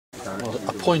Well,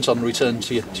 a point on return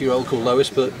to your old call, Lois,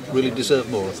 but really deserved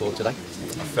more, I thought, today.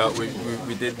 I felt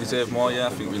we did deserve more, yeah. I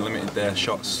think we limited their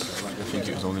shots. I think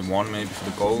it was only one maybe for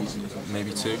the goal,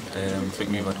 maybe two. I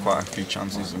think we've had quite a few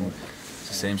chances, and it's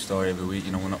the same story every week,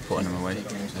 you know, we're not putting them away.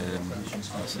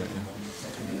 That's it, yeah.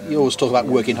 You always talk about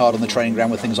working hard on the training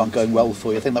ground when things aren't going well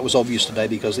for you. I think that was obvious today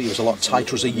because it was a lot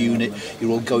tighter as a unit. You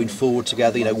were all going forward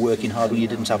together, you know, working hard when you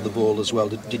didn't have the ball as well.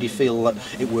 Did you feel that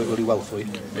it worked really well for you?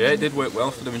 Yeah, it did work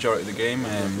well for the majority of the game.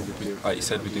 Like you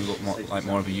said, we do look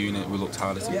more of a unit. We looked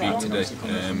harder to beat today.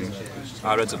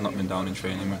 Our Reds have not been down in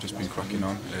training. We've just been cracking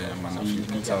on, and you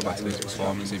can tell by today's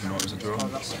performance, even though it was a draw.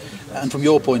 And from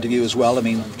your point of view as well, I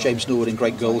mean, James Norwood in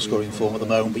great goal scoring form at the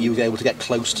moment, but you were able to get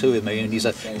close to him. I mean, he's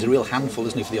a real handful,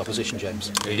 isn't he, for the opposition,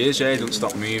 James? He is, yeah. He doesn't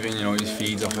stop moving. You know, he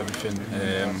feeds off everything.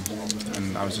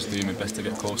 And I was just doing my best to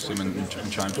get close to him and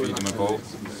try and feed him a goal.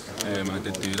 And I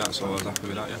did do that, so I was happy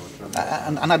with that, yeah.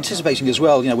 And anticipating as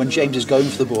well, you know, when James is going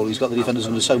for the ball, he's got the defenders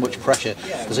under so much pressure.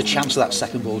 There's a chance of that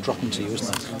second ball dropping to you,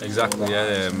 isn't there? Exactly,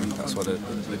 yeah. That's what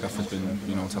the gaffer's been,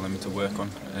 you know, telling me to work on.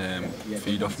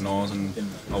 Feed off nose and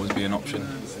always be an option.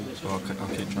 So I'll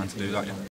keep trying to do that, yeah.